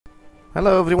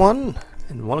Hello everyone,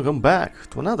 and welcome back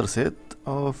to another set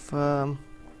of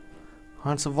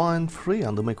Hearts of Iron 3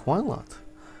 under McWildlat.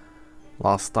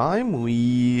 Last time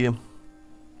we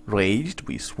raged,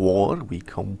 we swore, we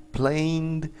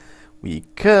complained, we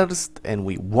cursed, and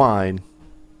we whined.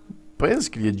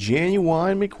 Basically a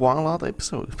genuine McWildlat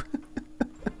episode.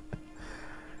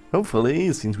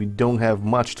 Hopefully, since we don't have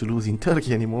much to lose in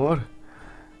Turkey anymore,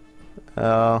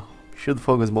 should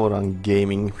focus more on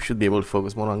gaming, should be able to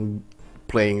focus more on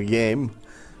playing a game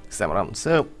this time around.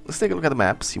 So let's take a look at the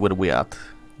map, see where we at.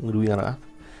 Where we are at.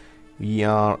 We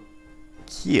are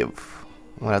Kiev.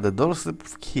 We're at the doorstep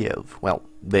of Kiev. Well,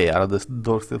 they are at the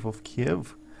doorstep of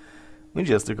Kiev. We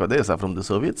just took Odessa from the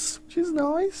Soviets, which is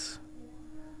nice.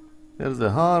 There's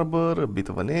a harbor, a bit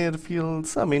of an airfield,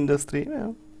 some industry.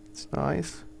 Yeah, it's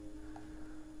nice.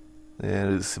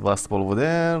 There's Sevastopol over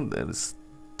there. There's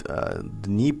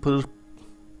Dnieper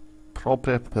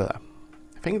proper.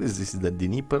 I think this is the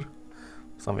Dnieper,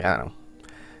 something, I don't know.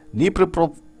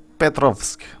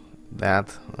 Dnipropetrovsk,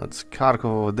 that's Kharkov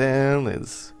over there,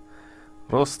 there's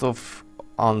Rostov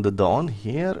on the Don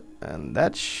here, and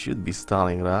that should be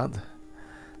Stalingrad.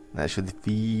 That should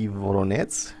be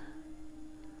Voronezh.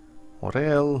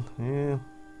 Orel, yeah.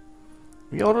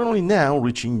 We are only now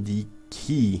reaching the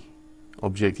key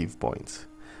objective points,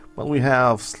 but we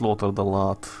have slaughtered a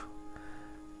lot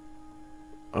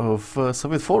of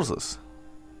Soviet forces.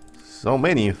 So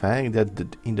many, in fact,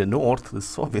 that in the north the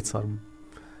Soviets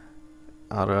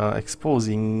are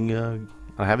exposing, are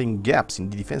having gaps in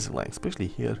the defensive line, especially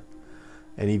here.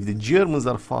 And if the Germans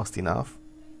are fast enough,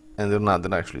 and they're not,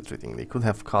 they're actually treating, they could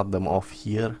have cut them off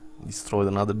here, destroyed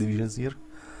another divisions here.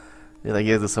 And I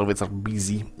guess the Soviets are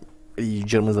busy, the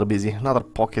Germans are busy. Another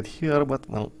pocket here, but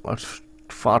well, much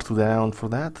far too down for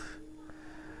that.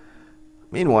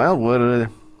 Meanwhile, we're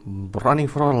running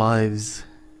for our lives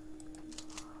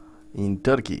in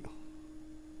Turkey.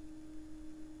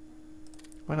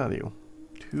 Where are you?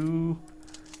 Two?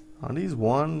 Are these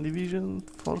one division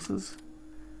forces?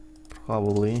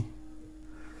 Probably.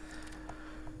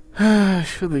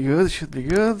 Should be good, should be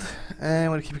good.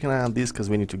 And we're keeping an eye on this because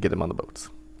we need to get them on the boats.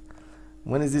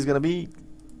 When is this gonna be?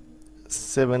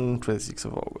 26th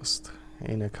of August.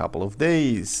 In a couple of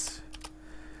days.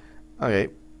 Okay.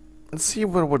 Let's see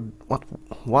where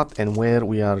what and where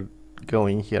we are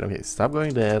going here. Okay, stop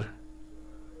going there.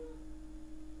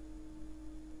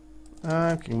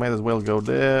 You might as well go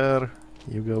there.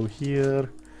 You go here.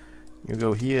 You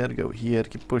go here. Go here.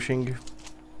 Keep pushing.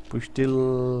 Push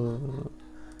till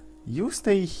you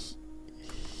stay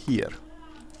here.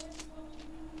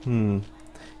 You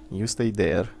stay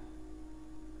there.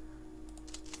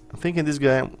 I'm thinking this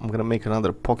guy. I'm gonna make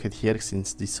another pocket here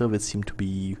since the Soviets seem to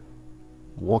be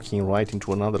walking right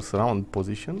into another surround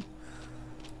position.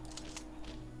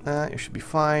 You should be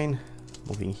fine.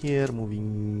 Moving here,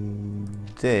 moving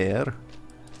there.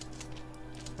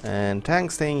 And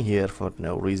tank staying here for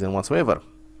no reason whatsoever.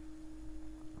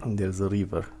 And there's a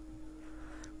river.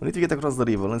 We need to get across the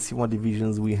river. Let's see what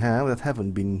divisions we have that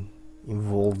haven't been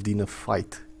involved in a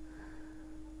fight.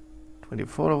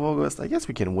 24th of August. I guess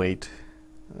we can wait.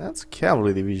 That's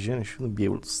cavalry division. It shouldn't be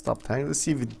able to stop tanks. Let's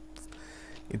see if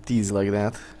it is like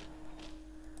that.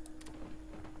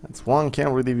 That's one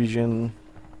cavalry division.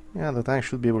 Yeah, the tank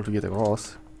should be able to get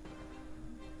across.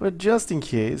 But just in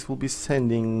case, we'll be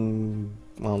sending,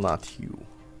 well, not you,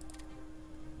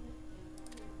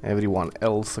 everyone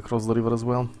else across the river as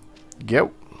well.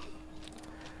 Go!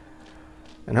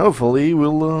 And hopefully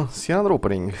we'll see another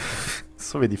opening.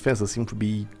 Soviet defenses seem to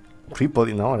be crippled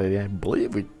in our area. I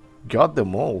believe we got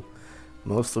them all.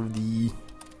 Most of the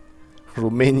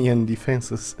Romanian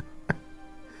defenses.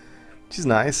 Which is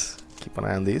nice. Keep an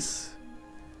eye on this.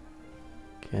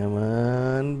 Come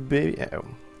on, baby. Oh.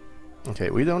 Okay,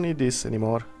 we don't need this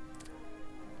anymore.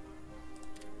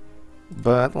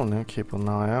 But we'll now keep an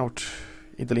eye out.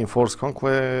 Italy enforced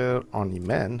conquer on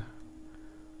Yemen.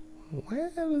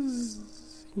 Where is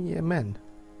Yemen?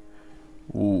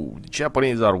 Ooh, the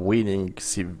Japanese are winning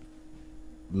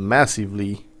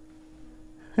massively.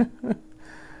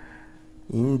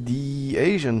 In the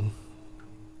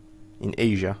in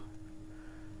Asia.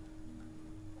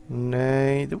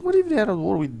 Nay, what if they are at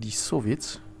war with the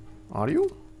Soviets? Are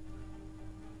you?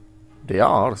 They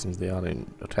are, since they are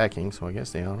attacking, so I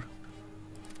guess they are.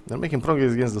 They're making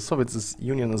progress against the Soviet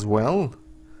Union as well.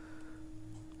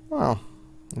 Well,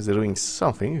 they're doing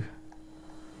something.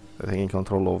 They're taking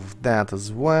control of that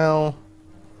as well.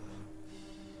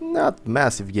 Not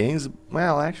massive gains.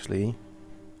 Well, actually,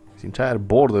 the entire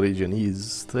border region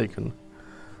is taken.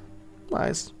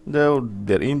 Nice, though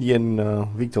their Indian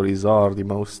victories are the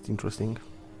most interesting.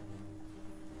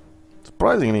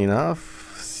 Surprisingly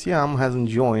enough, Siam hasn't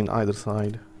joined either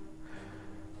side.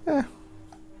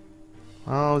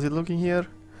 How's it looking here?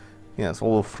 Yes,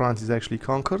 all of France is actually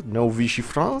conquered. No Vichy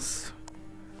France.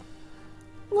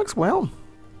 Looks well.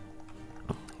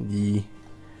 The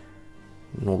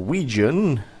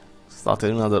Norwegian started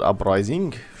another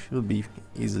uprising. Should be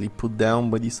easily put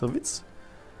down by the Soviets.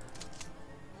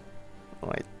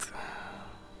 Right.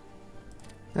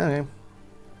 Okay.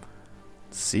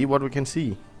 Let's see what we can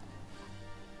see.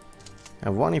 I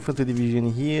have one infantry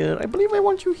division here. I believe I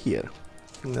want you here.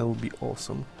 I think that would be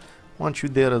awesome. Want you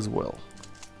there as well.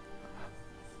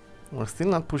 We're still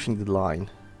not pushing the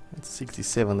line. It's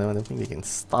 67 now. I don't think they can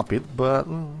stop it, but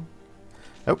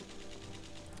oh.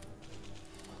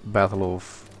 Battle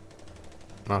of.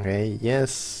 Okay,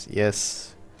 yes,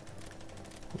 yes,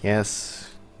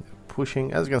 yes.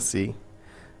 Pushing, as you can see,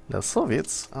 the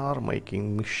Soviets are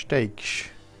making mistakes.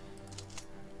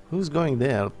 Who's going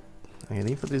there? Okay,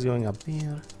 the infantry is going up there.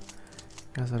 You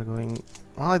guys are going.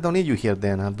 Oh, I don't need you here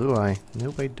then, do I?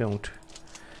 Nope, I don't.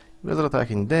 You guys are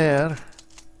attacking there.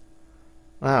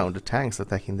 Oh, the tanks are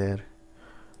attacking there.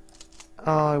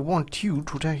 I want you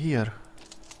to attack here.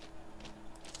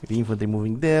 The infantry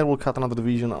moving there will cut another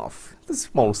division off. The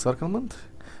small circlement.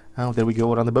 Oh, there we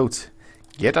go, around the boats.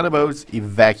 Get on the boats,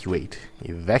 evacuate.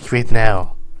 Evacuate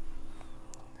now.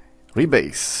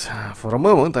 Rebase. For a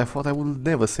moment, I thought I would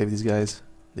never save these guys.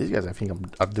 These guys, I think,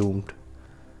 are doomed.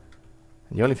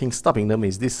 And the only thing stopping them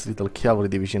is this little cavalry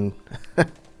division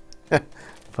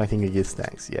fighting against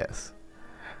tanks, yes.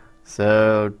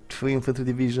 So, 2 infantry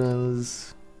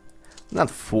divisions. Not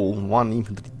full, 1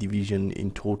 infantry division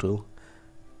in total.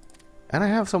 And I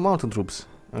have some mountain troops.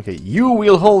 Okay, you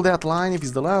will hold that line if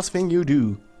it's the last thing you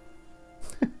do.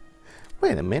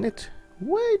 Wait a minute.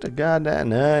 Wait a goddamn.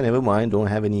 No, never mind. Don't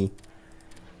have any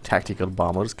tactical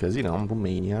bombers because, you know, I'm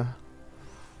Romania.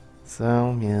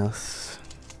 So, yes.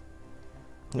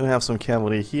 We have some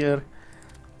cavalry here.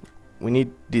 We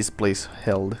need this place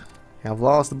held. We have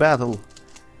lost the battle.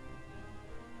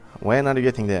 When are you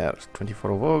getting there?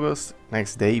 24th of August.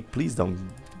 Next day. Please don't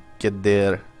get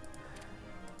there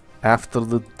after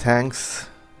the tanks.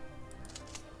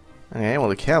 Okay, well,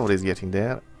 the cavalry is getting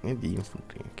there. Need the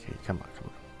infantry. Okay, come on, come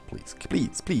on. Please,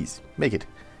 please, please. Make it.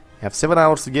 You have 7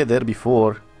 hours to get there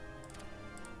before.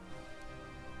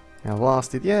 You have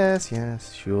lost it. Yes,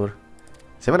 yes, sure.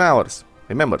 7 hours.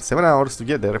 Remember, 7 hours to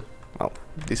get there. Well,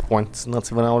 at this point, it's not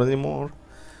 7 hours anymore.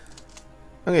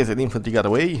 Okay, so the infantry got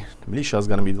away. The militia is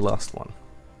gonna be the last one.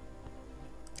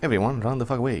 Everyone, run the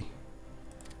fuck away.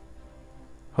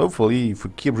 Hopefully, if we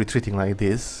keep retreating like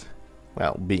this,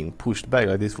 well, being pushed back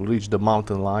like this, we'll reach the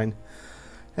mountain line.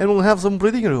 And we'll have some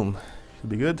breathing room. Should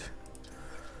be good.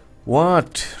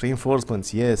 What?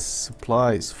 Reinforcements, yes.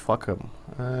 Supplies, fuck them.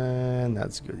 And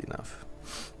that's good enough.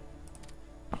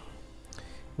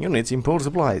 Units import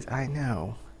supplies, I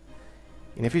know.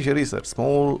 Inefficient research,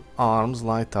 small arms,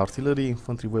 light artillery,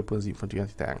 infantry weapons, infantry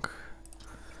anti-tank.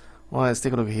 Well, let's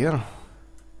take a look here.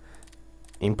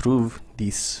 Improve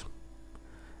this.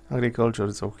 Agriculture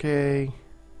is okay.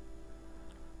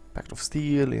 Pact of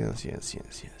steel, yes, yes,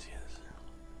 yes, yes, yes.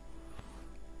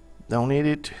 Don't need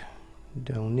it.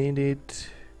 Don't need it.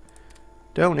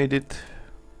 Don't need it.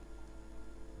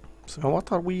 So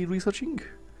what are we researching?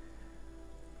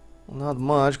 Not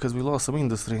much, because we lost some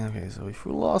industry. Okay, so if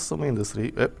we lost some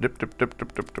industry, because,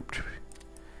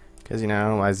 you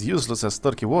know, as useless as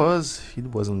Turkey was, it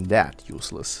wasn't that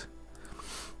useless.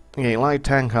 Okay, light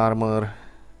tank armor.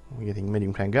 We're getting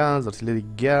medium tank guns, artillery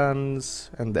guns,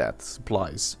 and that.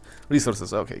 Supplies.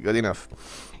 Resources, okay, good enough.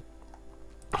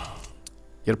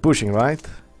 You're pushing, right?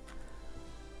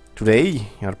 Today?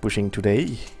 You're pushing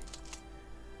today?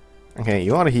 Okay,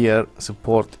 you are here.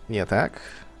 Support the attack.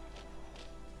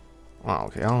 Oh,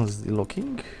 okay, how's it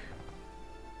looking?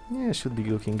 Yeah, should be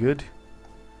looking good.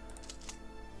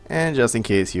 And just in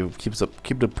case you keep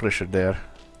the pressure there.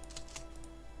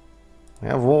 We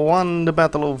have won the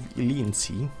Battle of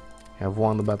Ilinci. We have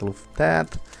won the Battle of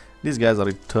that. These guys are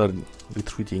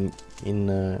retreating in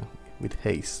with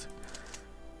haste,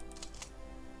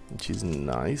 which is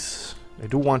nice. I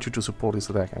do want you to support this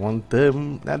attack. I want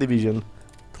them, that division,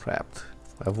 trapped.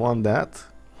 I've won that.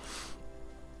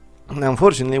 And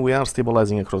unfortunately, we are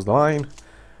stabilizing across the line.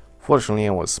 Fortunately,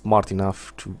 I was smart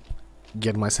enough to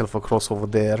get myself across over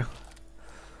there.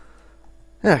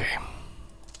 Okay.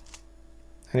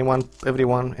 Everyone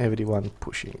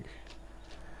pushing.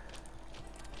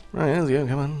 Right, let's go,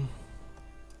 come on.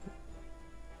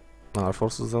 Our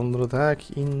forces under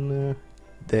attack in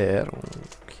there.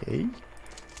 Okay.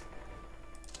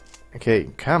 Okay,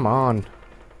 come on.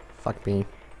 Fuck me.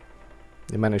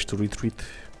 They managed to retreat.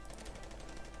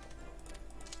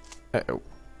 Uh-oh.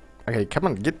 Okay, come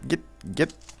on,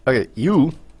 get. Okay,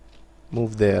 you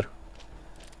move there.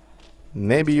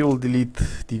 Maybe you'll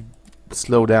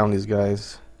slow down these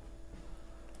guys.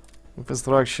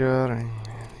 Infrastructure.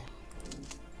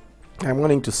 I'm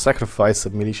willing to sacrifice a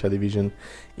militia division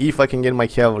if I can get my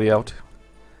cavalry out.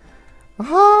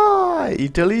 Ah,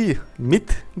 Italy,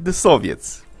 meet the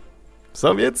Soviets.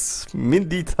 Soviets meet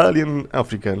the Italian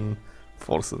African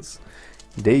forces.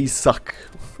 They suck.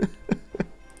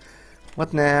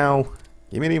 What now?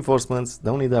 Give me reinforcements,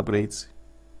 don't need upgrades.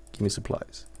 Give me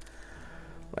supplies.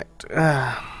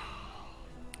 Right.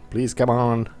 Please come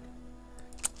on.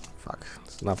 Fuck,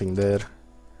 there's nothing there.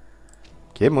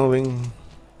 Keep moving.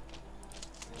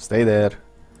 Stay there.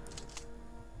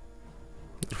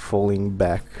 They're falling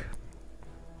back.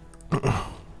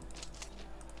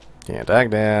 Can attack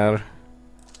there.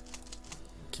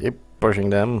 Keep pushing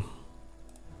them.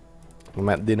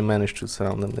 Didn't manage to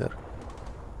surround them there.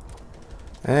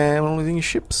 And we're losing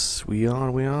ships. We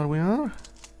are. Well,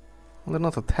 they're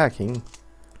not attacking,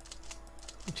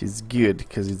 which is good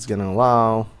because it's gonna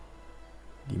allow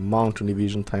the mountain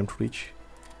division time to reach.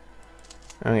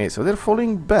 Okay, so they're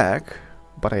falling back,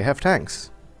 but I have tanks.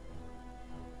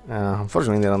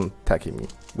 Unfortunately, they're not attacking me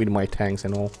with my tanks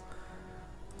and all,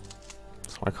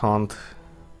 so I can't.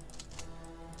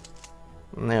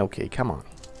 Okay, come on.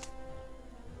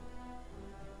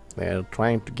 They're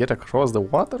trying to get across the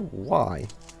water? Why?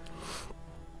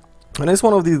 And it's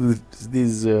one of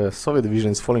these Soviet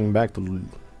divisions falling back to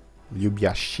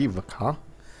Lyubyashivka.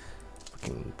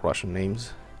 Fucking Russian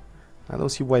names. I don't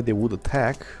see why they would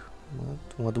attack.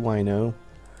 What do I know?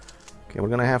 Okay, we're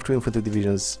gonna have 2 infantry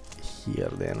divisions here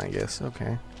then, I guess.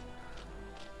 Okay.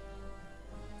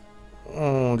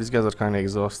 Oh, these guys are kinda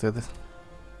exhausted.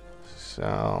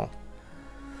 So...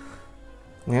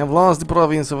 we have lost the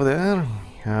province over there.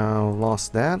 We have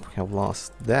lost that. We have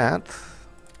lost that.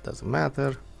 Doesn't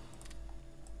matter.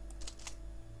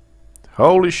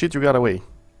 Holy shit, you got away.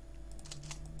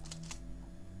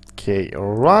 Okay,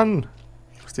 run.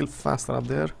 You're still faster up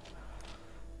there.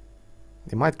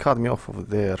 They might cut me off over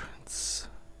there.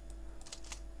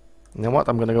 You know what?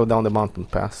 I'm gonna go down the mountain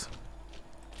pass.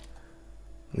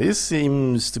 This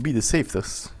seems to be the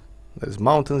safest. There's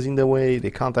mountains in the way.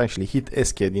 They can't actually hit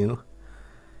Eskedin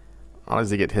unless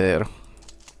they get here.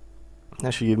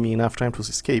 That should give me enough time to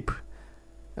escape.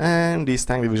 And this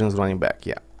tank division is running back.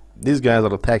 Yeah, these guys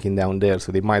are attacking down there,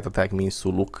 so they might attack me in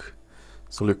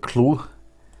Suluklu.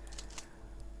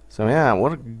 So yeah,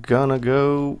 we're gonna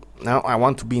go. Now I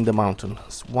want to be in the mountain.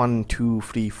 It's 1, 2,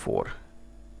 3, 4.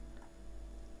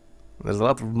 There's a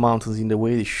lot of mountains in the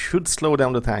way. They should slow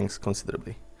down the tanks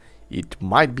considerably. It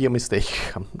might be a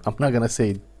mistake. I'm not gonna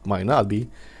say it might not be,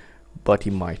 but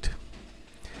it might.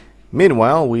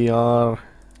 Meanwhile, we are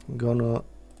gonna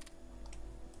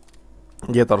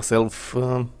get ourselves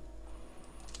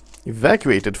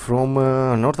evacuated from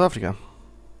North Africa.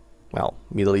 Well,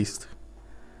 Middle East.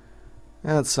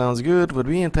 That sounds good, but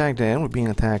we attacked there, we're being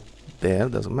attacked there,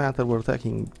 doesn't matter, we're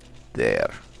attacking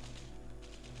there.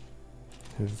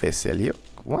 Veselyuk,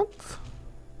 what?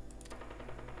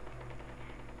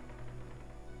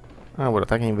 Oh, we're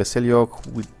attacking Veselyuk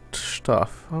with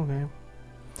stuff, okay.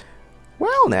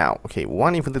 Well now, okay,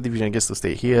 1 infantry division gets to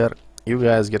stay here, you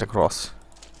guys get across.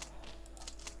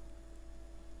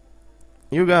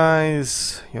 You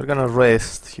guys, you're gonna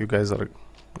rest, you guys are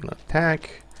gonna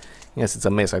attack. Yes, it's a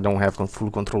mess, I don't have full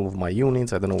control of my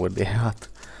units, I don't know where they're at,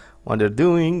 what they're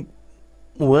doing.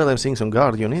 Well, I'm seeing some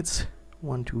guard units.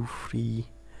 1, 2, 3.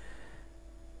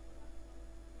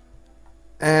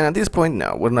 And at this point,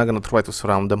 no, we're not gonna try to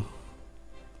surround them.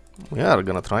 We are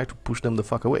gonna try to push them the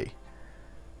fuck away.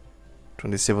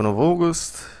 27th of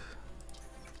August.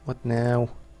 What now?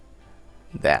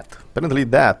 That. Apparently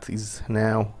that is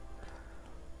now.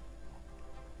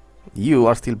 You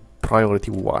are still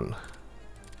priority 1.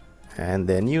 And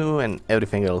then you and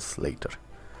everything else later.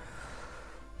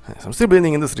 So I'm still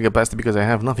building industry capacity because I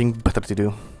have nothing better to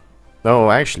do. Oh,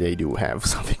 actually I do have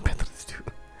something better to do.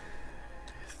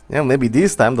 Yeah, maybe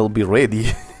this time they'll be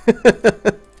ready.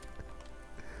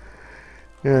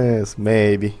 Yes,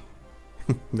 maybe.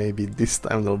 Maybe this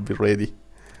time they'll be ready.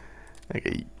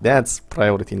 Okay, that's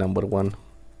priority number 1. I'm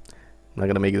not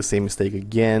gonna make the same mistake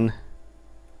again.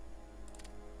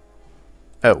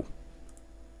 Oh.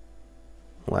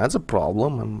 Well, that's a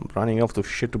problem. I'm running out of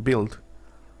shit to build.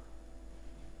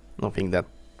 I don't think that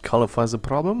qualifies a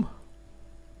problem.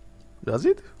 Does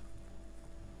it?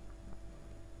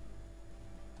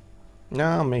 No,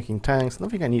 I'm making tanks. I don't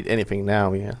think I need anything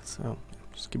now, yeah, so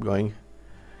just keep going.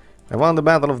 I won the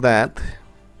battle of that.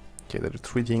 Okay, they're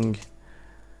retreating.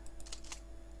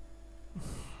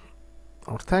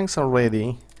 our tanks are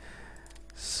ready.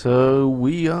 So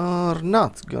we are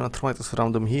not gonna try to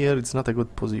surround them here. It's not a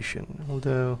good position.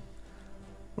 Although,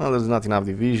 well, there's not enough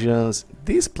divisions.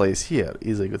 This place here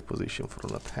is a good position for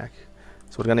an attack.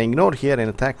 So we're gonna ignore here and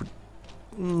attack with...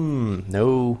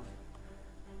 no.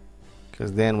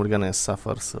 Because then we're gonna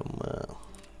suffer some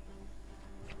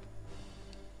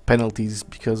penalties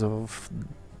because of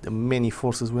the many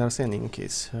forces we are sending. Okay,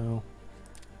 so...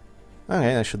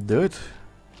 okay, I should do it.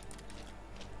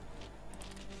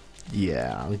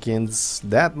 Yeah, against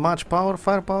that much power,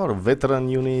 firepower, veteran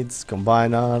units,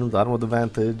 combined arms, armored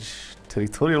advantage,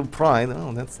 territorial pride,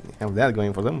 oh, that's have that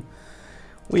going for them.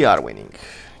 We are winning.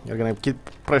 You're gonna keep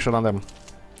pressure on them.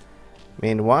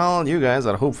 Meanwhile, you guys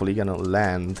are hopefully gonna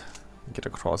land, get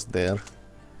across there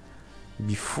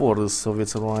before the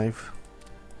Soviets arrive.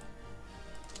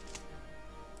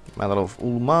 Battle of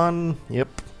Ulman, yep.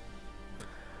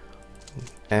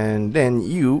 And then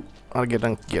you are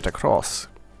gonna get across.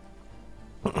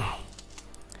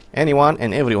 Anyone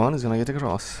and everyone is gonna get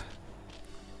across.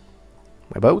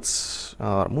 My boats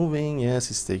are moving. Yes,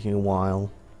 it's taking a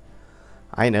while.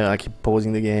 I know, I keep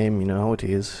pausing the game, you know how it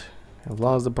is. I've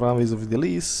lost the province of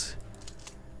Delice.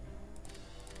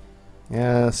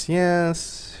 Yes,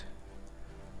 yes.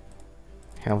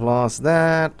 Have lost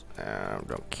that.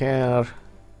 Don't care.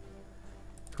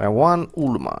 I won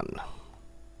Ulman.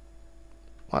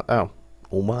 What? Oh,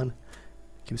 Ulman.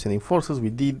 Keep sending forces. We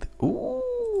did.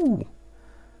 Ooh,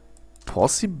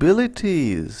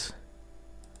 possibilities.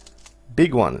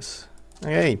 Big ones.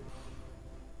 Okay.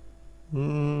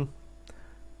 I'm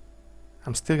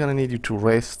still gonna need you to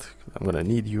rest. I'm gonna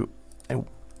need you. I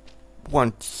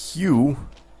want you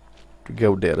to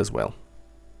go there as well.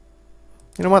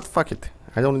 You know what? Fuck it.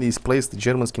 I don't need this place. The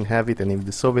Germans can have it, and if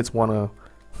the Soviets wanna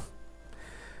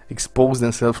expose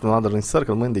themselves to another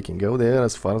encirclement, they can go there.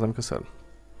 As far as I'm concerned.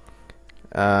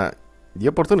 The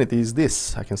opportunity is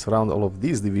this. I can surround all of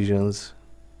these divisions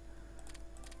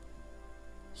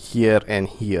here and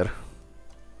here,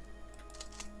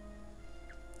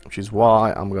 which is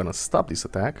why I'm gonna stop this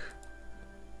attack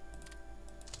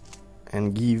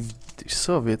and give the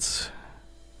Soviets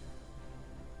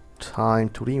time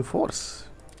to reinforce.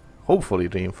 Hopefully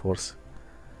reinforce,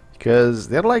 because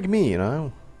they're like me, you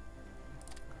know.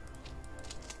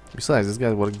 Besides, these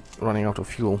guys were running out of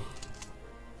fuel.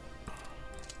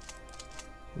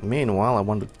 Meanwhile, I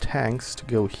want the tanks to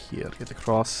go here, get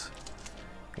across.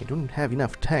 I don't have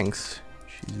enough tanks.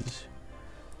 Jesus.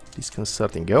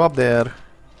 Disconcerting. Go up there.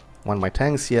 Want my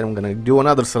tanks here. I'm gonna do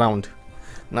another surround.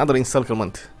 Another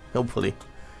encirclement. Hopefully.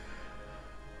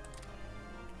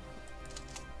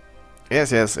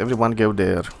 Yes, yes, everyone go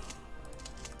there.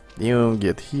 You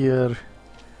get here.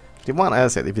 If they want,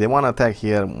 as I said, if they want to attack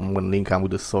here, I'm gonna link up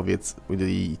with the Soviets, with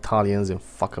the Italians, and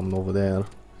fuck them over there.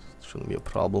 Shouldn't be a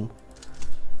problem.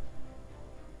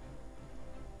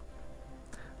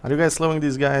 Are you guys slowing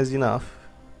these guys enough?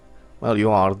 Well,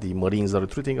 you are. The Marines are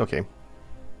retreating. Okay.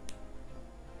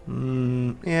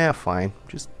 Yeah, fine.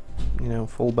 Just, you know,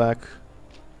 fall back.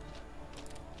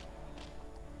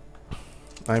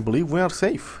 I believe we are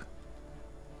safe.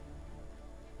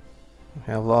 We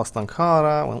have lost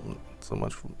Ankara. Well, not so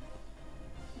much.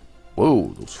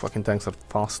 Whoa, those fucking tanks are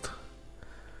fast.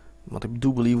 But I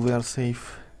do believe we are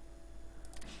safe.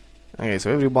 Okay,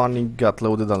 so everybody got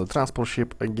loaded on the transport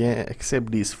ship again, except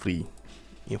these 3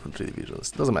 infantry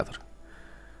divisions. Doesn't matter.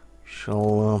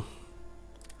 Shall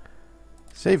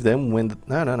save them when the...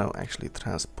 No, actually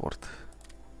transport.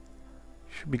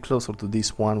 Should be closer to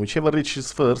this one, whichever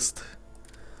reaches first.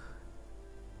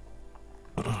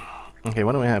 Okay,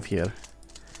 what do we have here?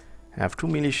 Have 2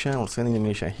 militia, we're sending the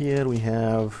militia here. We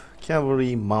have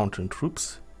cavalry, mountain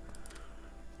troops.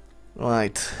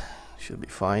 Right, should be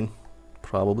fine.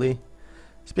 Probably.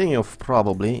 Speaking of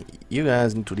probably, you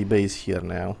guys need to rebase here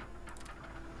now.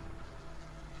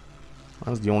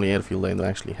 That's the only airfield I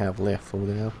actually have left over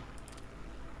there.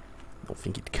 Don't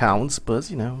think it counts,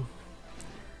 but you know.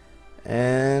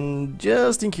 And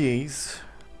just in case,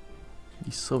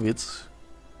 the Soviets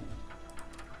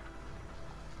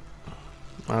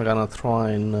are gonna try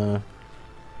and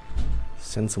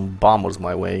send some bombers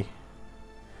my way.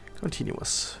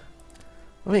 Continuous.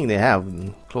 I think they have.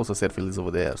 Closest airfield is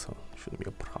over there, so shouldn't be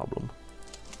a problem.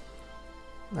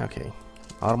 Okay.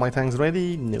 Are my tanks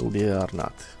ready? No, they are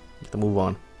not. Let's move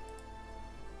on.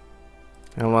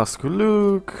 And let's go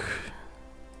look.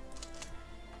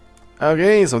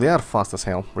 Okay, so they are fast as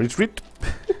hell. Retreat.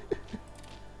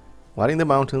 What in the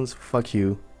mountains? Fuck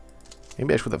you.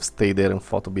 Maybe I should have stayed there and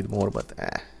fought a bit more, but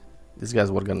these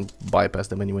guys were gonna bypass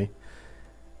them anyway.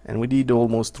 And we did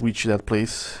almost reach that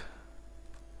place.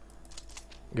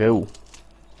 Go.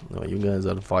 No, you guys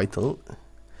are vital.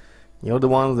 You're the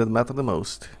ones that matter the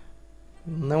most.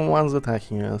 No one's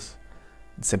attacking us.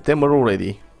 It's September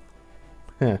already.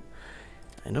 Huh.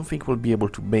 I don't think we'll be able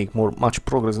to make much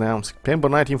progress now. September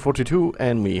 1942,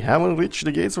 and we haven't reached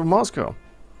the gates of Moscow.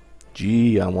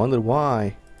 Gee, I wonder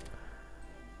why.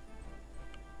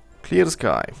 Clear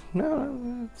sky.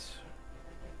 No, it's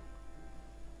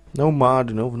no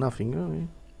mud, no nothing. Okay.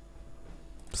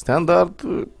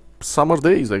 Standard summer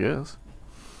days, I guess.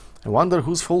 I wonder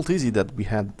whose fault is it that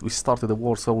we started the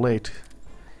war so late.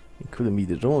 It couldn't be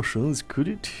the Russians, could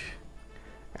it?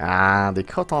 Ah, they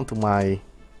caught on to my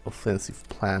offensive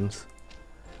plans.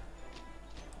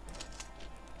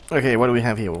 Okay, what do we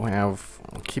have here? We have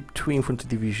keep 2 infantry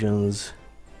divisions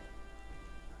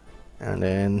and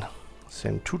then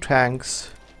send 2 tanks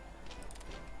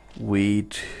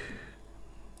with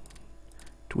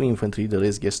 2 infantry. The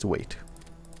rest gets to wait.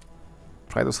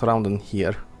 Try to surround them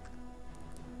here.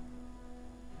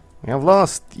 We have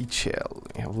lost Ichel.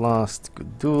 We have lost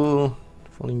Gudul.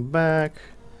 Falling back.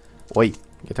 Wait,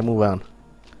 get a move on.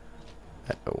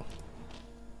 Uh-oh.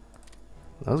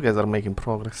 Those guys are making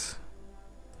progress.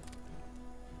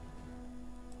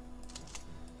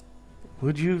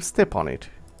 Would you step on it?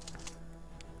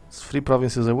 It's 3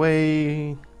 provinces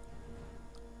away.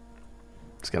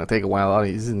 It's gonna take a while,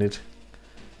 isn't it?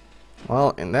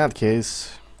 Well, in that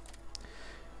case,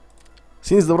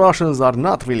 since the Russians are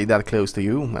not really that close to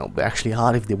you, well, they actually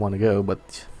are if they want to go,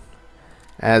 but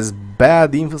as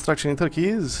bad the infrastructure in Turkey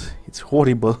is, it's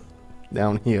horrible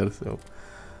down here, so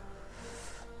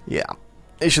yeah,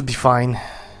 it should be fine.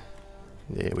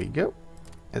 There we go.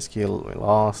 Eskil, we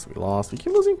lost, we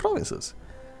keep losing provinces.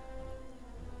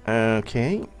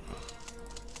 Okay.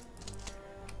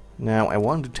 Now I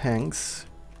want the tanks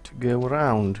to go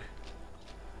around.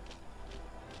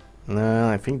 No,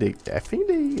 I think they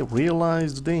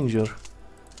realized the danger.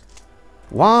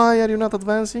 Why are you not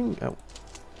advancing? Oh.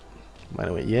 By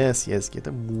the way, yes, get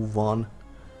a move on.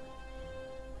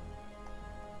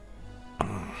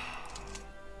 I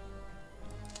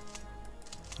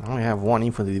only have 1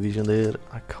 infantry division there.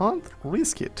 I can't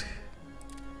risk it.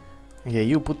 Okay,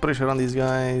 you put pressure on these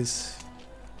guys.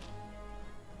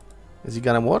 Is it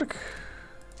gonna work?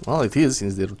 Well, it is,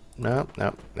 since they're... No,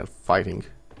 they're fighting.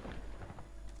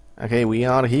 Okay, we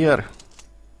are here.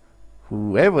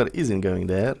 Whoever isn't going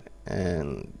there,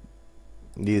 and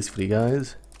these 3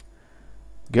 guys,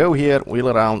 go here, wheel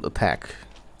around, attack.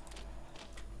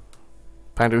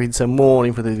 Trying to hit some more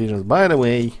infantry divisions. By the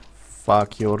way,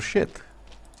 fuck your shit.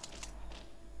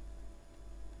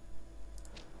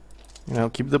 You know,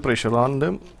 keep the pressure on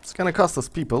them. It's gonna cost us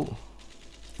people,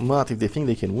 but if they think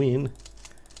they can win,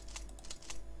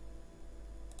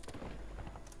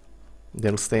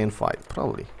 they'll stay and fight,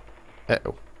 probably.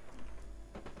 Uh-oh.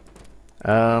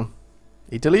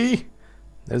 Italy?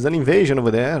 There's an invasion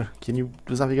over there. Can you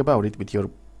do something about it with your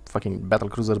fucking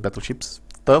battlecruiser, battleships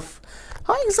stuff?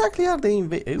 How exactly are they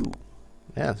invading? Oh,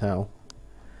 that's how.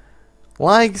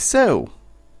 Like so.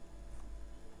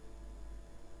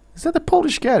 Is that a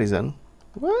Polish garrison?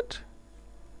 What?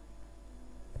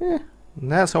 Yeah,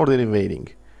 that's how they're invading.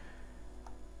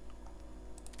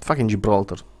 Fucking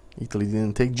Gibraltar. Italy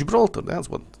didn't take Gibraltar, that's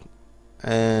what.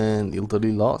 And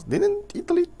Italy lost. Didn't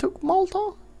Italy take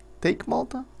Malta? Take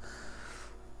Malta?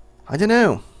 I don't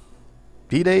know.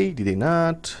 Did they? Did they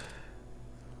not?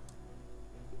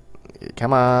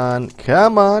 Come on,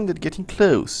 come on, they're getting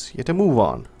close. You have to move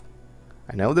on.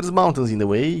 I know there's mountains in the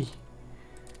way.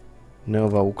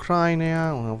 Nova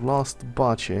Ukraina, I've lost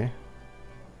Bache.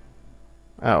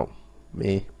 Oh,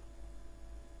 me.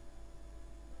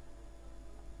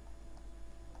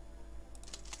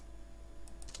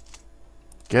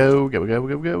 Go, go, go,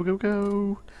 go, go, go,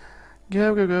 go.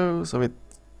 Go, go, go. Soviet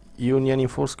Union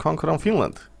enforced conquer on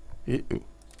Finland.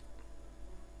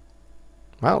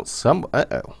 Well, some...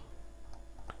 Uh-oh.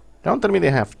 Don't tell me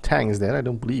they have tanks there. I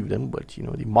don't believe them, but, you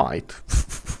know, they might.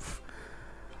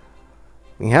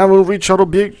 We haven't reached our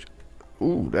big...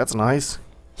 Ooh, that's nice.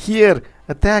 Here!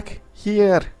 Attack!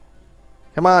 Here!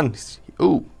 Come on!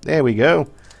 Ooh, there we go.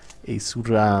 A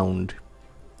surround.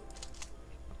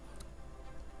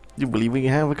 Do you believe we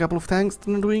have a couple of tanks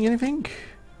not doing anything?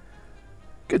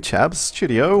 Good chaps,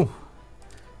 cheerio.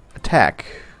 Attack.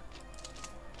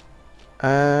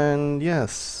 And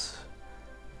yes.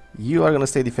 You are gonna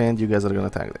stay defend, you guys are gonna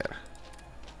attack there.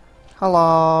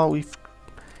 Hello, we've...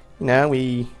 You know,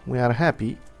 we are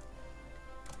happy.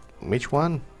 Which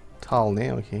one? Talne,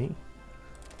 okay.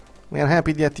 We are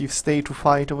happy that you stay to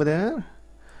fight over there.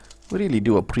 We really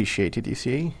do appreciate it, you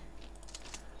see.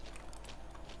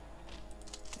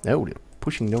 Oh, they're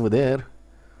pushing over there.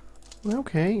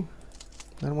 Okay.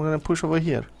 Then we're gonna push over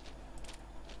here.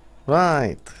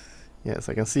 Right. Yes,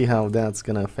 I can see how that's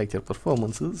gonna affect your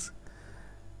performances.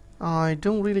 I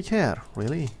don't really care,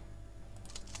 really.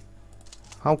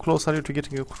 How close are you to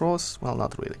getting across? Well,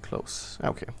 not really close.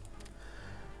 Okay.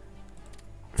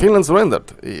 Finland surrendered.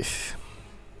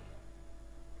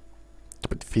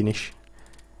 Stupid Finnish.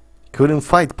 Couldn't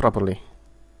fight properly.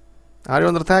 Are you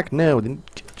under attack? No. Then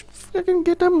fucking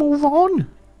get a move on.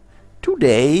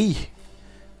 Today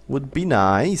would be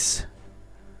nice.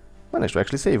 Managed to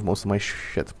actually save most of my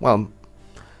shit. Well,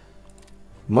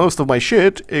 most of my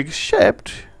shit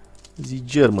except the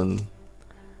German.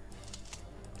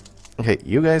 Okay,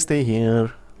 you guys stay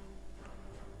here.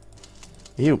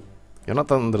 You're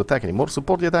not under attack anymore.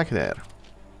 Support the attack there.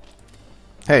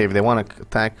 Hey, if they want to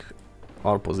attack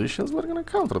our positions, we're gonna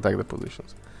counter-attack the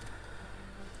positions.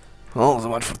 Oh, so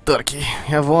much for Turkey. We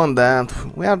have won that.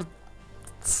 We are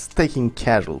taking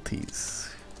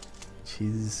casualties, which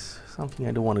is something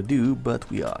I don't want to do, but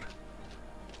we are.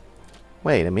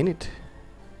 Wait a minute.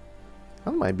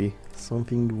 That might be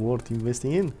something worth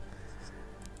investing in.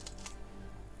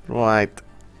 Right.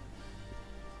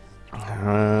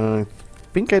 I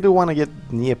think I do want to get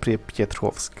near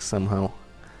Pietrovsk somehow.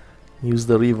 Use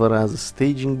the river as a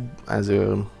staging, as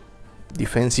a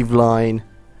defensive line.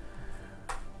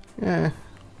 Yeah,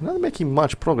 not making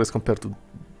much progress compared to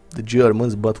the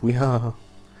Germans, but we are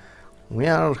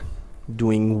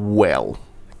doing well,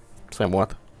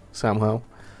 somewhat, somehow.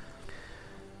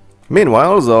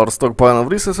 Meanwhile, our stockpile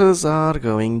of resources are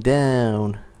going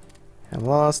down. I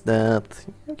lost that.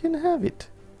 You can have it.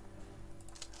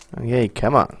 Okay,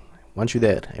 come on. I want you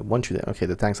there. I want you there. Okay,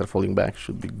 the tanks are falling back.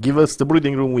 Give us the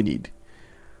breathing room we need.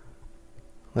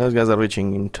 Those guys are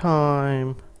reaching in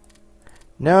time.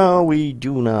 No, we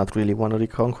do not really want to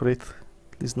reconquer it.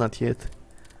 At least not yet.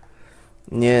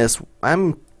 Yes,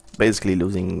 I'm basically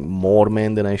losing more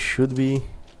men than I should be.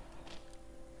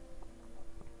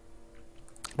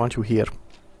 I want you here.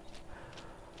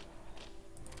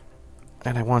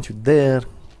 And I want you there.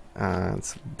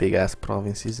 It's a big ass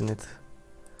province, isn't it?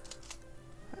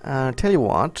 Tell you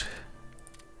what.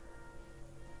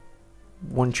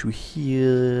 Want you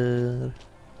here.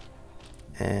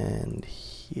 And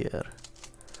here.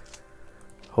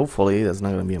 Hopefully that's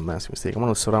not gonna be a massive mistake. I'm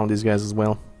gonna surround these guys as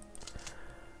well.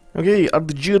 Okay, are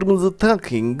the Germans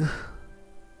attacking?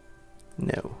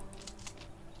 No.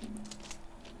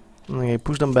 Okay,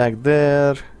 push them back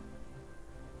there.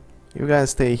 You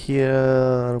guys stay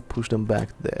here. Push them back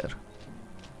there.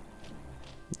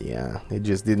 Yeah, they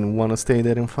just didn't want to stay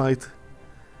there and fight.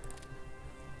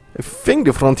 I think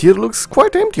the frontier looks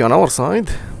quite empty on our side.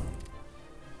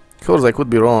 Of course, I could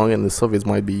be wrong, and the Soviets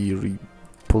might be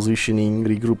repositioning,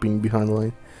 regrouping behind the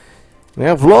line. We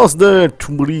have lost the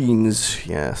two Marines,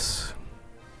 yes.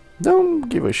 Don't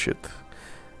give a shit.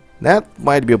 That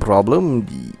might be a problem.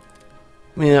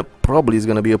 Yeah, probably is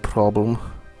gonna be a problem.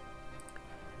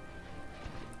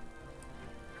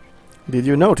 Did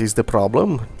you notice the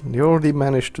problem? You already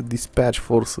managed to dispatch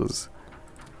forces.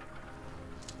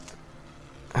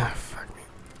 Ah, fuck me.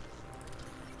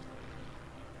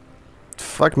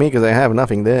 Fuck me, because I have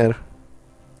nothing there.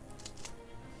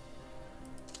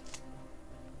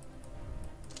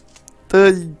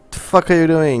 The fuck are you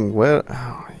doing? Where?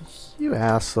 Oh, you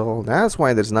asshole. That's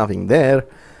why there's nothing there.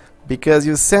 Because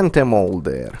you sent them all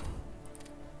there.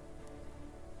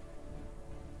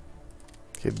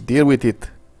 Okay, deal with it.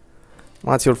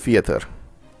 What's your theater?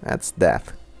 That's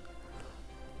that.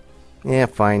 Yeah,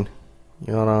 fine.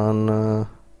 You're on...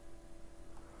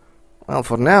 well,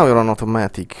 for now you're on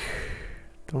automatic.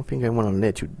 Don't think I want to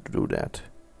let you do that.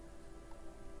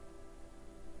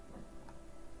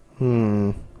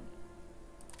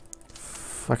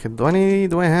 Fuck it.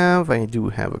 Do I have? I do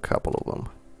have a couple of them.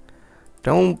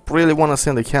 Don't really want to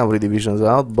send the cavalry divisions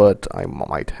out, but I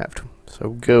might have to. So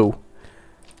go.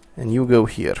 And you go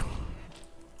here.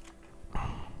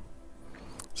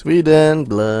 Sweden,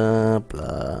 blah,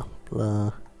 blah,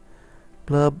 blah,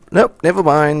 blah. Nope, never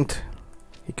mind.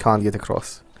 He can't get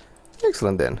across.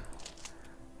 Excellent then.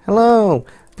 Hello.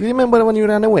 Do you remember when you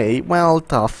ran away? Well,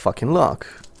 tough fucking luck.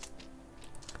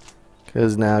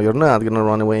 Because now you're not gonna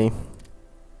run away.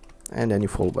 And then you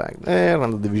fall back there,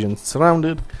 and the division's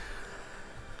surrounded.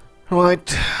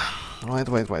 Right.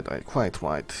 Quite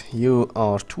right. You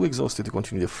are too exhausted to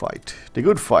continue the fight. The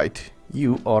good fight,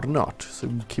 you are not. So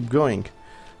keep going.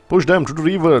 Push them to the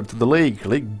river, to the lake,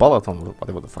 Lake Balaton,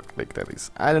 whatever the fuck lake that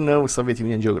is. I don't know Soviet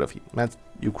Union geography. That's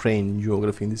Ukraine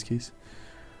geography in this case.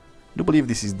 I do believe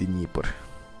this is the Dnieper.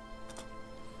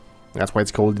 That's why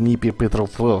it's called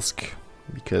Dnieper-Petrovsk.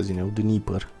 Because, you know, the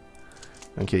Dnieper.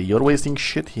 Okay, you're wasting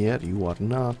shit here. You are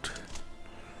not.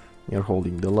 You're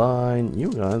holding the line. You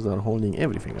guys are holding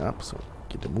everything up, so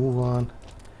get the move on.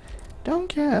 Don't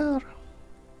care.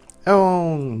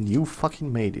 Oh, you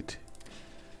fucking made it.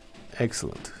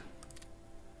 Excellent.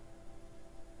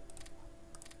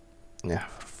 Yeah,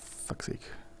 for fuck's sake.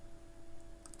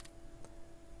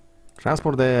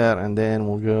 Transport there, and then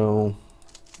we'll go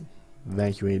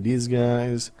evacuate these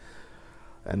guys.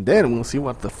 And then we'll see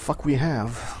what the fuck we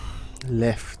have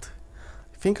left.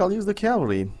 I think I'll use the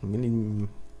cavalry.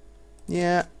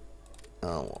 Yeah.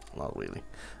 Oh, well, not really.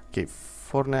 Okay,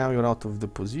 for now you're out of the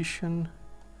position.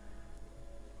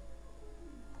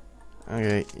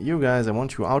 Okay, you guys, I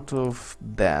want you out of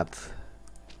that.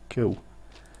 Go.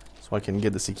 So I can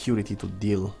get the security to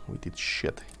deal with its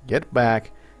shit. Get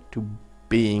back to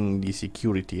being the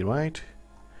security, right?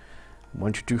 I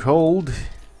want you to hold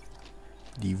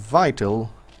the vital,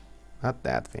 not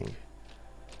that thing,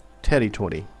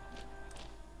 territory.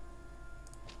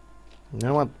 You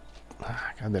know what?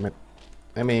 God damn it.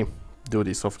 Let me do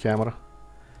this off camera.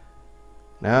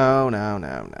 No.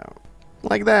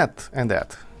 Like that and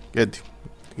that. Good.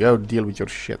 Go deal with your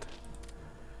shit.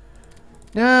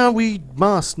 No, we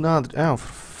must not. Oh,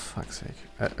 for fuck's sake.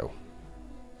 Uh-oh.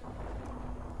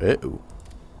 Uh-oh.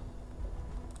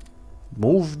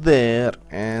 Move there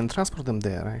and transport them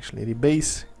there, actually. The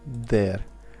base there.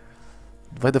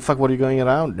 Why the fuck were you going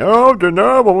around? No,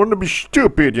 I want to be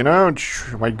stupid, you know?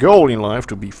 It's my goal in life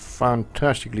to be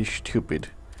fantastically stupid.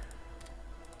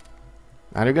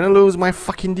 Are you gonna lose my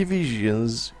fucking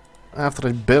divisions after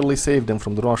I barely saved them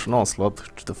from the Russian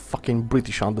onslaught to the fucking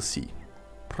British on the sea?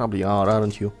 Probably are,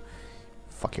 aren't you?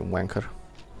 Fucking wanker.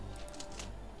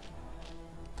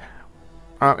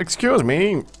 Excuse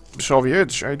me,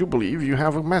 Soviets, I do believe you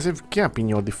have a massive gap in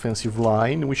your defensive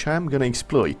line, which I'm gonna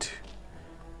exploit.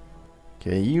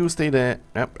 Okay, you stay there.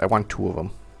 Yep, I want 2 of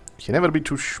them. You can never be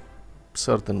too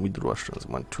certain with the Russians.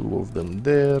 I want 2 of them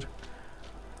there.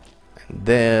 And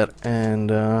there,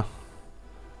 and well,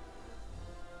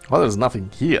 there's nothing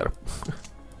here.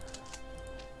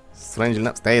 Strange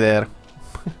enough, stay there.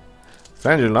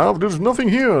 Strange enough, there's nothing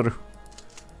here.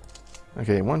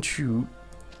 Okay, I want you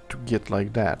to get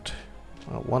like that.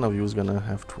 One of you is gonna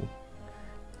have to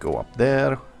go up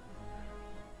there.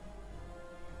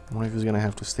 One of you is gonna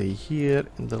have to stay here,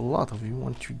 and a lot of you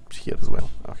want you here as well.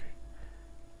 Okay.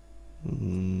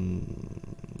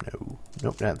 No.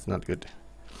 Nope, that's not good.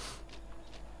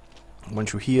 I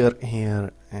want you here,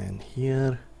 here, and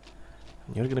here.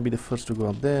 And you're gonna be the first to go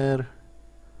up there.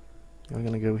 You're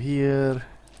gonna go here.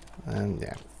 And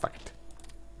yeah, fuck it.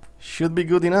 Should be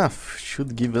good enough.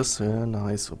 Should give us a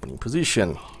nice opening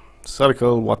position.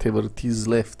 Circle whatever it is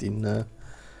left in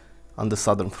on the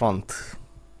southern front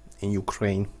in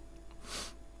Ukraine.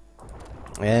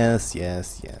 Yes.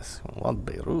 What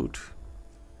Beirut?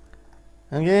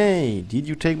 Okay, did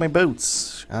you take my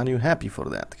boats? Are you happy for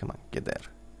that? Come on, get there.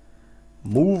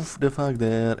 Move the fuck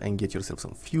there and get yourself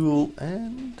some fuel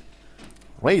and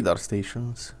radar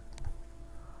stations.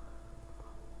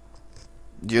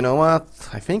 Do you know what?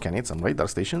 I think I need some radar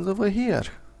stations over here.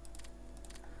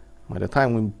 By the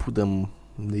time we put them,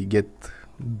 they get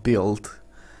built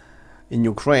in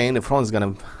Ukraine, the front is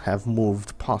gonna have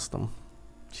moved past them.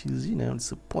 Which is, you know,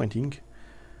 disappointing.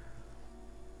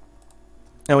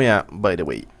 Oh yeah, by the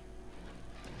way.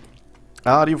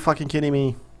 Are you fucking kidding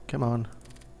me? Come on.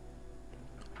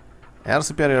 Air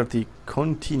superiority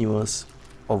continuous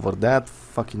over that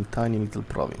fucking tiny little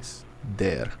province.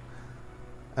 There.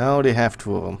 Oh, they have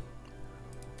 2 of them.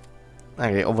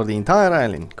 Okay, over the entire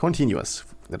island. Continuous.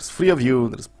 There's 3 of you.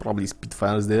 There's probably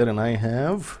Spitfires there, and I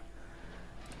have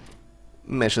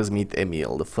Messerschmitt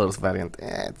Emil, the first variant.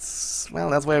 It's, well,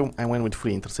 that's why I went with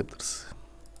 3 interceptors.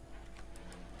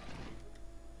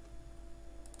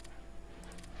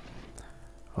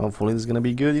 Hopefully this is gonna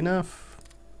be good enough.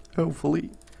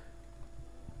 Hopefully.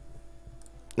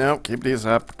 Now keep this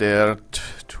up there at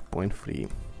 2.3.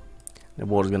 The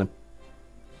war is gonna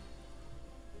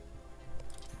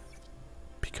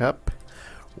pick up.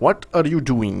 What are you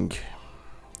doing?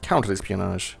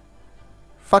 Counter-espionage.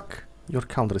 Fuck your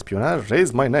counter-espionage.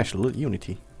 Raise my national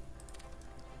unity.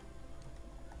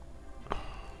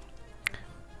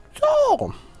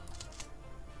 So,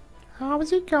 how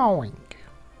is it going?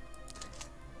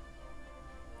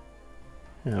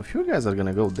 Yeah, if you guys are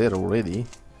gonna go there already,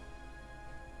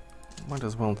 might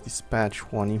as well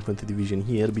dispatch 1 infantry division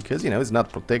here, because, you know, it's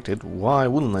not protected. Why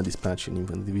wouldn't I dispatch an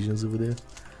infantry divisions over there?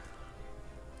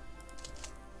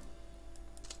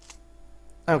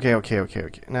 Okay.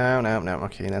 No.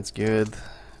 Okay, that's good.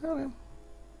 Okay.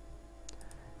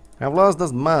 I've lost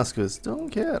Damascus. Don't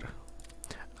care.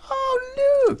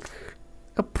 Oh, look!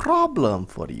 A problem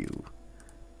for you.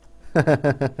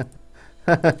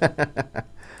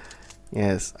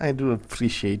 Yes, I do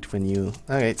appreciate when you...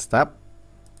 Okay, stop.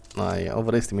 I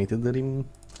overestimated the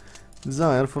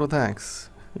desire for attacks.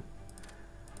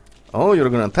 Oh, you're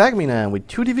gonna attack me now with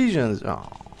 2 divisions. Oh,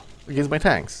 against my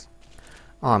tanks.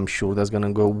 I'm sure that's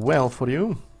gonna go well for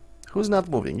you. Who's not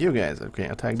moving? You guys. Okay,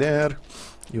 attack there.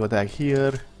 You attack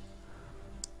here.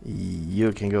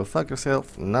 You can go fuck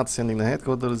yourself. Not sending the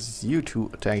headquarters. You two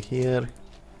attack here.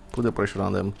 Put the pressure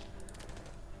on them.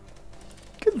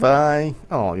 Goodbye.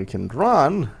 Oh, you can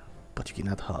run, but you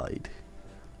cannot hide.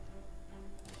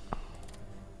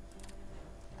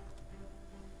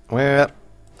 Where?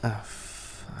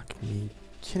 Fuck me.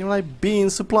 Can you like be in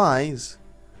supplies?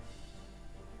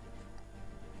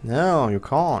 No, you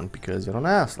can't because you're an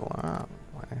asshole. Ah,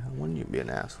 why wouldn't you be an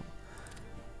asshole?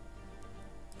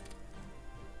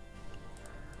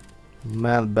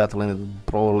 Mad battling it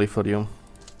probably for you.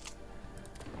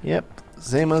 Yep,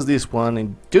 same as this one.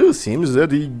 It do seems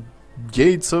that the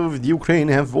gates of the Ukraine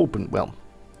have opened. Well,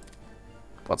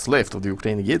 what's left of the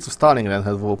Ukraine? The gates of Stalingrad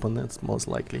have opened. That's most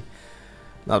likely.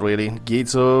 Not really.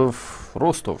 Gates of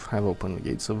Rostov have opened.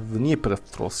 Gates of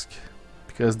Dnipropetrovsk.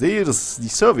 Because the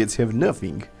Soviets have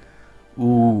nothing.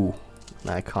 Ooh,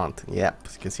 I can't. Yeah,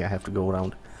 because I have to go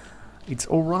around. It's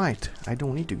alright. I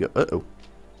don't need to go. Uh-oh.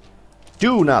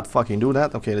 Do not fucking do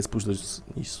that. Okay, let's push these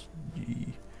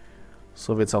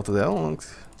Soviets out of there. Oh,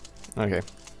 okay.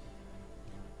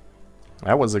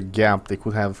 That was a gap. They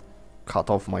could have cut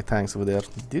off my tanks over there.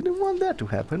 Didn't want that to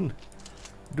happen.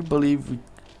 I do believe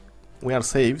we are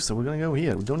safe, so we're gonna go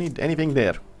here. We don't need anything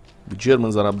there. The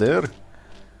Germans are up there.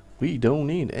 We don't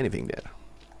need anything there.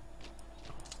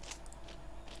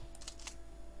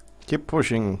 Keep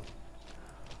pushing.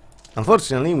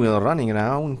 Unfortunately, we are running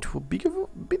around to a bit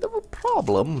of a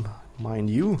problem,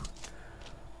 mind you.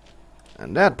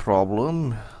 And that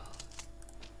problem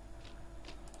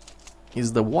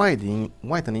is the widening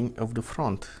of the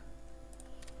front.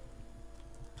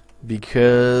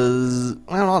 Because,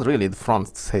 well, not really, the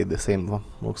front stayed the same,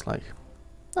 looks like.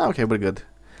 Okay, we're good.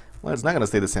 Well, it's not gonna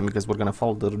stay the same because we're gonna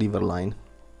follow the river line.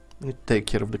 We need to take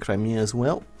care of the Crimea as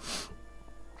well.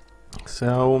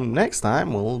 So, next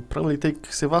time we'll probably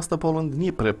take Sevastopol and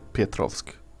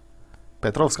Dnipropetrovsk.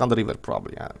 Petrovsk on the river,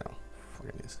 probably, I don't know. Fuck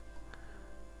it is.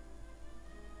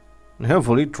 And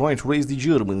hopefully try to raise the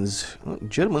Germans.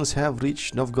 Germans have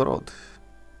reached Novgorod.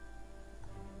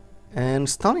 And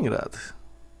Stalingrad.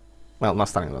 Well, not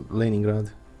Stalingrad,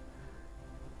 Leningrad.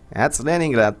 That's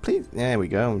Leningrad, please. There we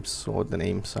go, I saw the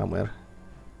name somewhere.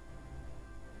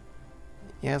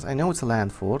 Yes, I know it's a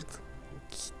land fort.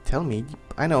 Tell me,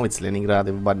 I know it's Leningrad,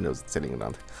 everybody knows it's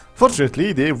Leningrad.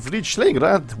 Fortunately, they've reached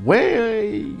Leningrad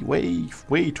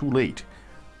way too late.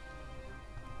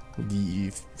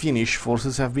 The Finnish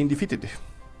forces have been defeated.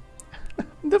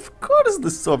 And of course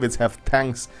the Soviets have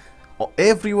tanks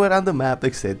everywhere on the map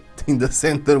except in the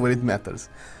center where it matters.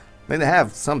 They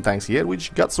have some tanks here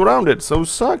which got surrounded, so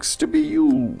sucks to be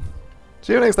you.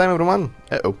 See you next time, everyone.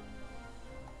 Uh-oh.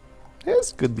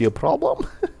 This could be a problem.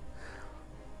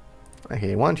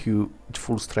 Okay, I want you at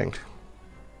full strength.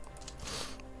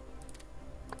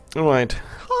 Alright.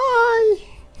 Hi!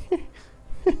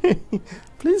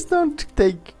 Please don't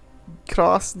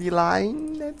cross the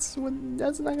line. That's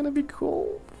not gonna be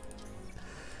cool.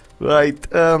 Right,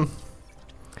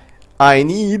 I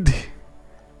need...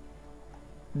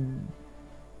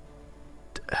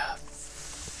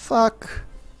 Fuck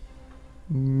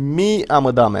me, I'm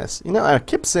a dumbass. You know, I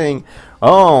keep saying,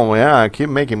 oh yeah, I keep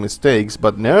making mistakes,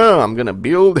 but no, I'm gonna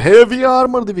build heavy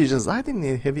armor divisions. I didn't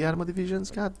need heavy armor divisions.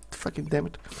 God fucking damn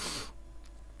it.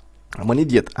 I'm an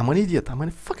idiot. I'm a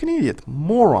fucking idiot.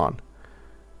 Moron.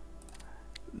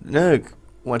 Look,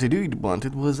 what I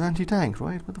wanted was anti-tank,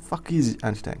 right? What the fuck is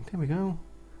anti-tank? There we go.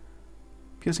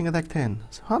 Piercing attack 10.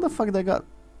 So how the fuck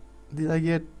did I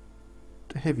get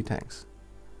heavy tanks?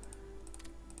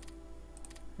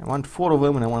 I want 4 of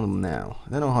them and I want them now. I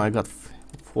don't know how I got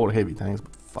 4 heavy tanks,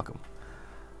 but fuck them.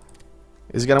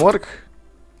 Is it gonna work?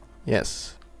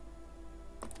 Yes.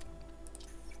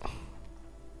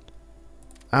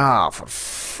 Ah, for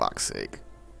fuck's sake.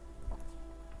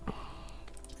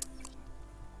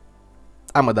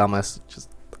 I'm a dumbass.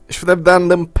 Just should have done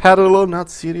them parallel,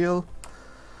 not serial.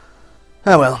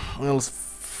 Ah well, we'll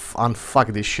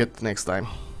unfuck this shit next time.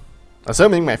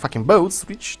 Assuming my fucking boats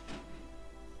reach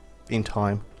in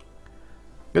time.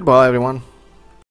 Goodbye, everyone.